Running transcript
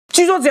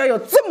据说只要有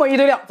这么一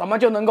堆料，咱们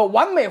就能够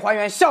完美还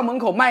原校门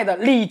口卖的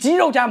里脊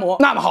肉夹馍。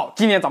那么好，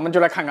今天咱们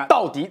就来看看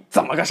到底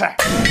怎么个事儿。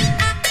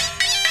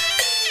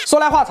说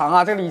来话长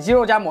啊，这个里脊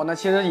肉夹馍呢，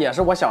其实也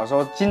是我小时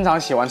候经常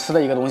喜欢吃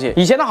的一个东西。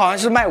以前呢好像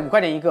是卖5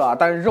块钱一个啊，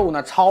但是肉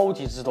呢超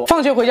级之多。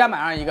放学回家买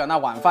上一个，那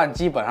晚饭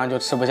基本上就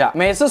吃不下，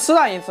每次吃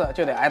上一次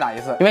就得挨打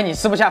一次。因为你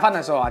吃不下饭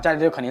的时候啊，家里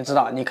就肯定知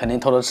道你肯定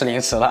偷偷吃零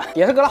食了。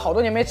也是隔了好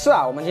多年没吃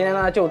啊，我们今天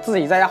呢就自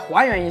己在家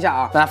还原一下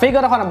啊。那飞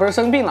哥的话呢不是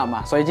生病了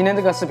嘛，所以今天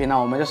这个视频呢，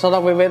我们就稍稍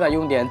微微的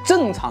用点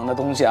正常的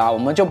东西啊，我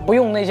们就不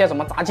用那些什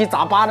么杂七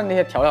杂八的那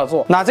些调料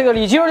做。那这个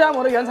里脊肉夹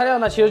馍的原材料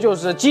呢，其实就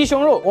是鸡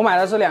胸肉，我买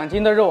的是2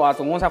斤的肉啊，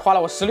总共才花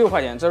了我16块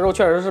钱，这肉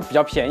确实是比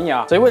较便宜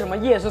啊，所以为什么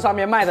夜市上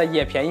面卖的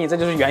也便宜，这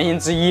就是原因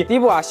之一。第一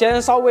步啊，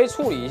先稍微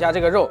处理一下这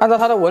个肉，按照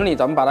它的纹理，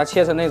咱们把它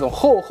切成那种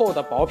厚厚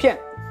的薄片。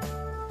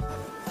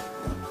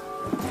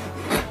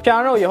片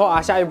完肉以后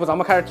啊，下一步咱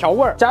们开始调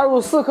味儿，加入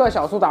4克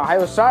小苏打，还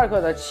有12克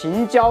的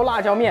青椒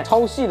辣椒面，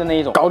超细的那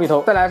一种，搞里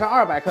头，再来上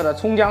200克的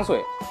葱姜水。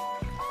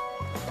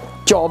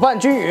搅拌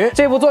均匀，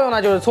这步作用呢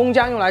就是葱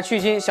姜用来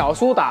去腥，小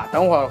苏打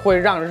等会儿会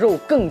让肉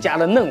更加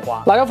的嫩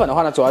滑。辣椒粉的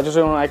话呢，主要就是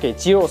用来给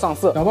鸡肉上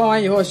色。搅拌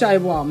完以后，下一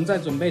步啊，我们再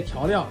准备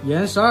调料，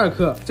盐12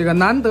克，这个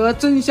难得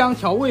真香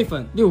调味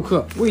粉6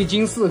克，味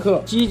精4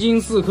克，鸡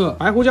精4克，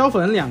白胡椒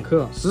粉2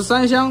克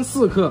，13香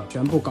4克，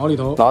全部搞里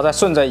头，然后再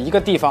顺着一个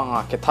地方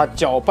啊，给它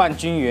搅拌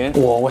均匀。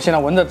我现在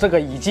闻着这个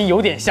已经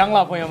有点香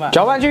了，朋友们。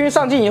搅拌均匀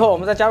上劲以后，我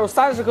们再加入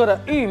30克的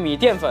玉米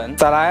淀粉，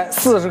再来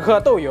40克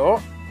豆油，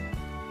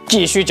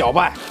继续搅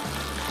拌。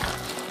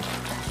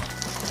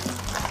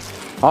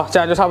好，这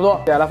样就差不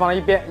多，接下来放到一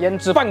边腌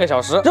制半个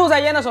小时。肉在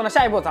腌的时候呢，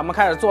下一步咱们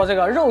开始做这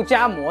个肉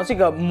夹馍这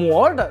个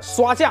馍的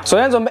刷酱。首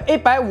先准备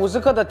150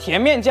克的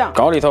甜面酱，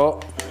搞里头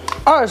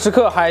20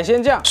克海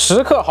鲜酱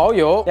，10克蚝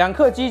油，2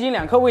克鸡精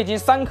，2克味精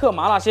，3克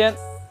麻辣鲜，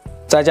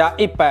再加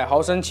100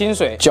毫升清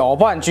水，搅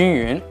拌均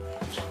匀。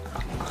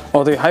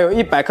哦对，还有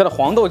100克的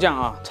黄豆酱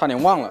啊，差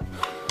点忘了。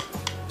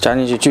加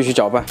进去继续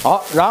搅拌，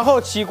好，然后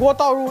起锅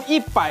倒入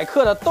100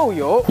克的豆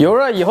油，油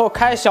热以后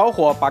开小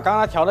火把刚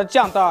才调的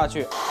酱倒下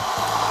去，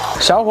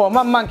小火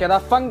慢慢给它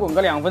翻滚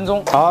个2分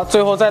钟，好，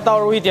最后再倒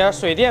入一点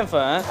水淀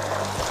粉。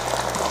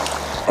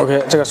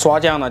OK， 这个刷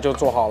酱呢就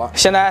做好了。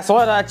现在所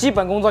有的基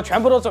本工作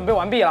全部都准备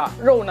完毕了，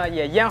肉呢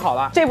也腌好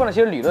了。这步呢其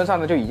实理论上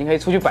呢就已经可以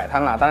出去摆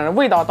摊了，但是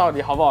味道到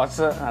底好不好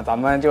吃啊？咱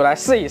们就来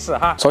试一试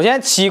哈。首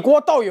先起锅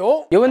倒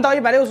油，油温到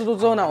160度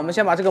之后呢，我们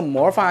先把这个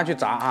馍放下去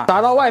炸啊，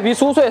炸到外皮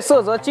酥脆，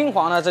色泽金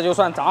黄呢，这就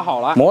算炸好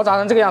了。馍炸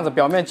成这个样子，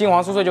表面金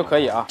黄酥脆就可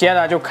以啊。接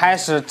着就开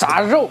始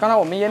炸肉，刚才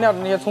我们腌料的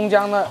那些葱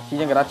姜呢，提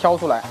前给它挑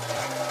出来，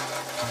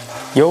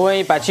油温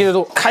170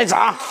度开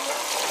炸。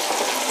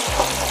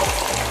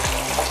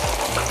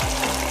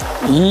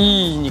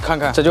咦，你看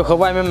看，这就和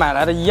外面买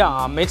来的一样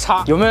啊，没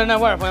差。有没有人那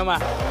味儿，朋友们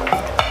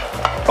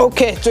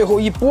 ？OK， 最后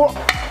一波。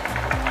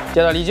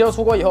接着里脊肉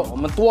出锅以后，我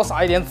们多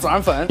撒一点孜然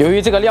粉。由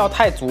于这个料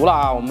太足了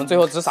啊，我们最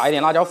后只撒一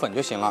点辣椒粉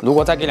就行了。如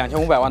果再给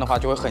2500万的话，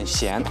就会很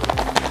咸。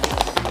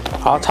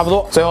好，差不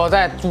多，最后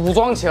再组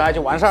装起来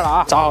就完事儿了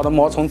啊！炸好的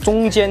馍从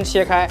中间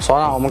切开，刷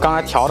上我们刚才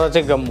调的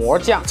这个馍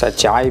酱，再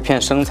夹一片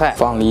生菜，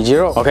放里脊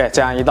肉。OK，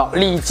 这样一道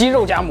里脊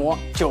肉夹馍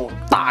就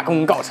大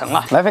功告成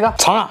了。来，飞哥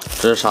尝尝，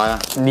这是啥呀？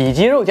里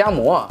脊肉夹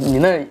馍，你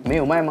那没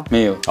有卖吗？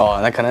没有。哦，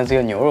那可能只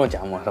有牛肉夹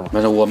馍是吧？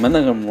不是，我们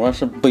那个馍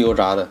是不油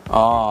炸的。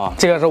哦，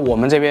这个是我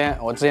们这边，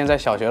我之前在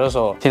小学的时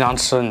候经常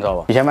吃，你知道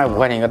吧？以前卖5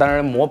块钱一个，但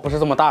是馍不是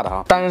这么大的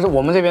啊。但是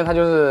我们这边它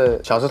就是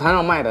小吃摊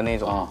上卖的那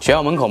种，学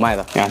校门口卖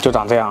的，你看就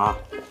长这样啊。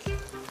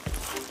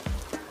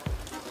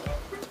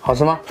好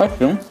吃吗？还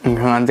行。你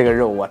看看这个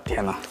肉，我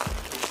天哪！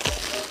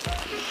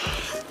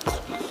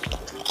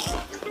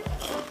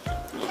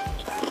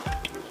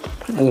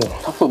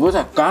它会不会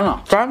太干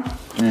了？干？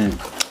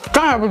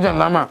干还不简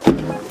单吗？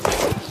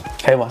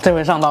可以不？这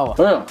回上道吧？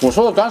不是，我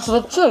说的干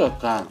是这个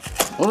干，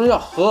我是要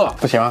喝。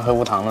不喜欢喝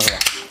无糖的是吧？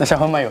那下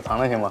回买有糖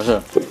的行吗？不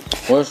是，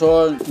我是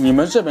说你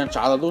们这边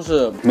炸的都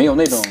是没有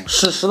那种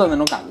湿的那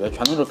种感觉，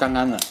全都是干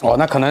干的。哦，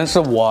那可能是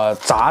我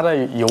炸的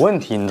有问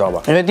题，你知道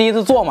吧？因为第一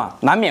次做嘛，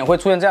难免会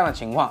出现这样的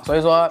情况，所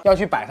以说要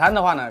去摆摊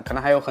的话呢，可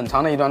能还有很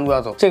长的一段路要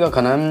走。这个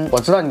可能我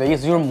知道你的意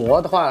思，就是馍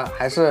的话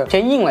还是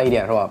偏硬了一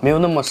点，是吧？没有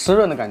那么湿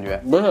润的感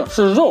觉。不是，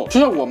是肉，就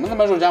像我们那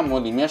边肉夹馍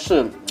里面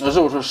是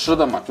肉是湿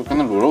的嘛，就跟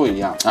那卤肉一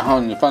样。然后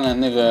你放点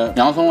那个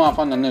洋葱啊，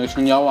放点那个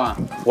青椒啊。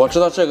我知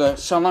道这个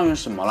相当于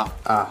什么了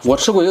啊？我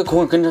吃过一个口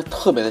感跟这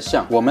特别的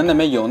像，我们那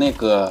边有那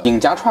个饼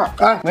夹串，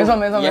哎，没错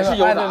没错，也是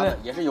油炸的，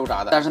也是油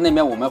炸的。但是那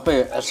边我们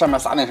会上面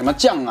撒点什么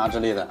酱啊之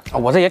类的。啊，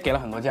我这也给了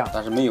很多酱，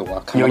但是没有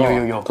啊，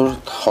有，都是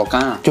好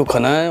干啊。就可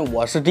能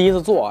我是第一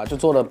次做啊，就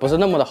做的不是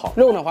那么的好。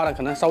肉的话呢，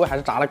可能稍微还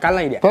是炸的干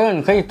了一点。不过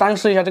你可以单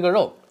吃一下这个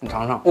肉，你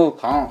尝尝。哦，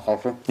尝好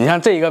吃。你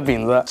看这一个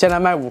饼子，现在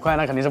卖5块，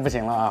那肯定是不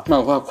行了啊。卖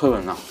5块亏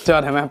本了，这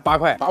要得卖8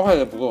块。8块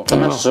也不够，得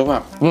卖10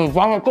块。8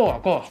块够了，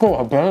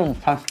不用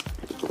餐。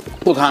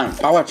不贪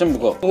，8块真不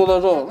够。多的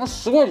肉那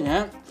10块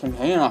钱很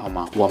便宜了好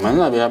吗？我们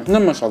那边那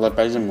么小的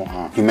白吉馍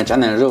啊，里面加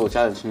点肉，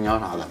加点青椒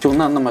啥的，就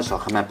那么小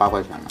还卖8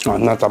块钱呢。啊，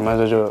那咱们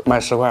这就卖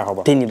10块，好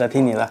吧？听你的，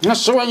听你的。那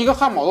10块一个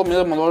汉堡都没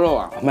那么多肉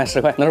啊，卖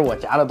10块，那是我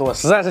夹的多，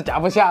实在是夹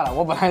不下了，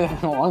我本来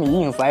往里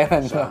硬塞了，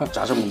你知道吗？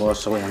夹这么多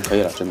10块钱可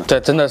以了，真的。这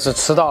真的是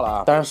吃到了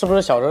啊！但是是不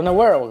是小时候那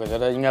味儿？我觉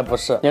得应该不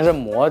是，因为这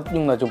馍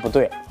用的就不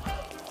对。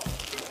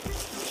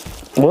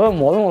我的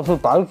馍用的是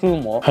白吉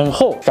馍，很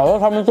厚。小时候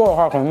他们做的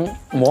话，可能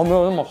馍没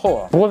有那么厚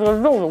啊。不过这个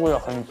肉的味道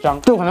很香，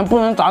就可能不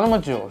能炸那么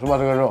久，是吧？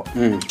这个肉，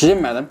直接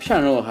买的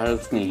片肉还是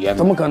自己腌的？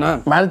怎么可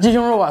能？买的鸡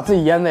胸肉啊，自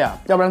己腌的呀，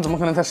要不然怎么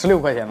可能才16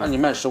块钱呢？那你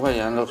卖10块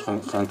钱都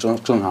很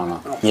正常了。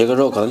你一个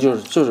肉可能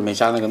就是没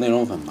加那个内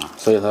容粉嘛，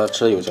所以它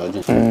吃的有嚼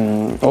劲。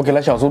我给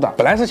了小苏打，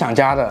本来是想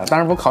加的，但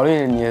是我考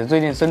虑你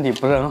最近身体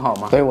不是很好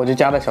嘛，所以我就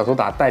加了小苏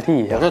打代替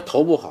一下。我这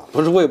头不好，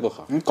不是胃不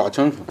好，你搞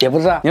清楚。也不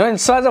是啊，你说你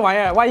吃了这玩意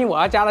儿，万一我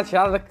要加了其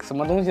他的什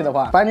么东西的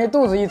话，把你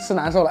肚子一吃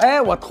难受了，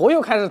哎，我头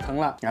又开始疼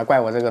了，你还怪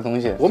我这个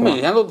东西？我每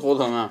天都头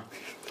疼啊，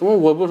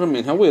我不是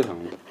每天胃疼。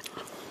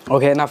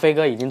OK， 那飞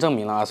哥已经证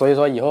明了啊，所以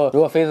说以后如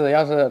果飞子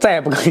要是再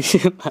也不更新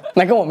了，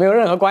那跟我没有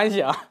任何关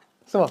系啊，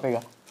是吧，飞哥？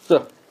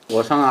是，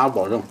我上哪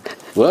保证，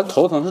我的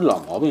头疼是老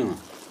毛病了。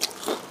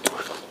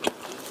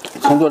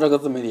从做这个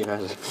自媒体开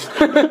始，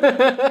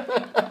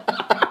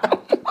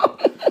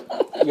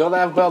以后大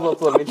家不要做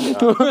自媒体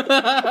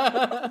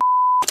了。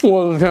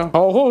我的天，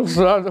好好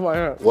吃啊，这玩意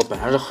儿！我本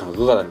来是很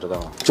饿的，你知道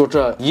吗？就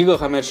这一个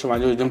还没吃完，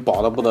就已经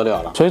饱得不得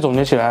了了。所以总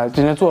结起来，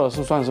今天做的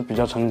是算是比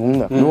较成功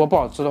的。如果不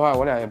好吃的话，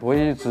我俩也不会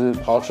一直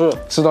好吃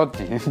吃到底。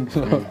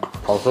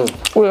好吃，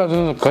味道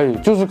真是可以，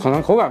就是可能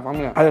口感方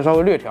面还得稍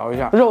微略调一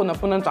下。肉呢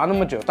不能炸那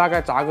么久，大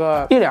概炸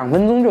个1-2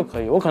分钟就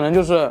可以。我可能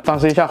就是当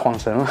时一下晃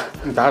神了。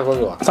你炸多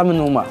久啊3分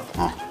钟吧。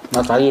啊，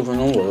那炸1分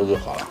钟左右就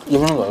好了。1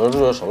分钟左右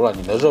就熟了，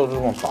你的肉这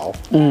么薄。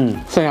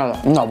剩下的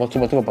你老婆吃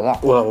吧，这个不辣。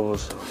我不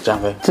吃，减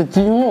肥。这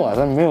鸡胸肉啊，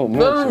这没有。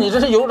但是你这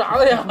是油炸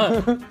的呀，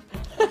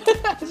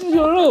鸡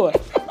胸肉啊。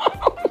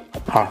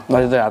好，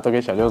那就这样，都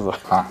给小舅子。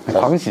好，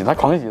狂喜，他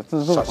狂喜，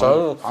自助。小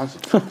舅子狂喜，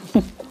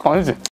狂喜。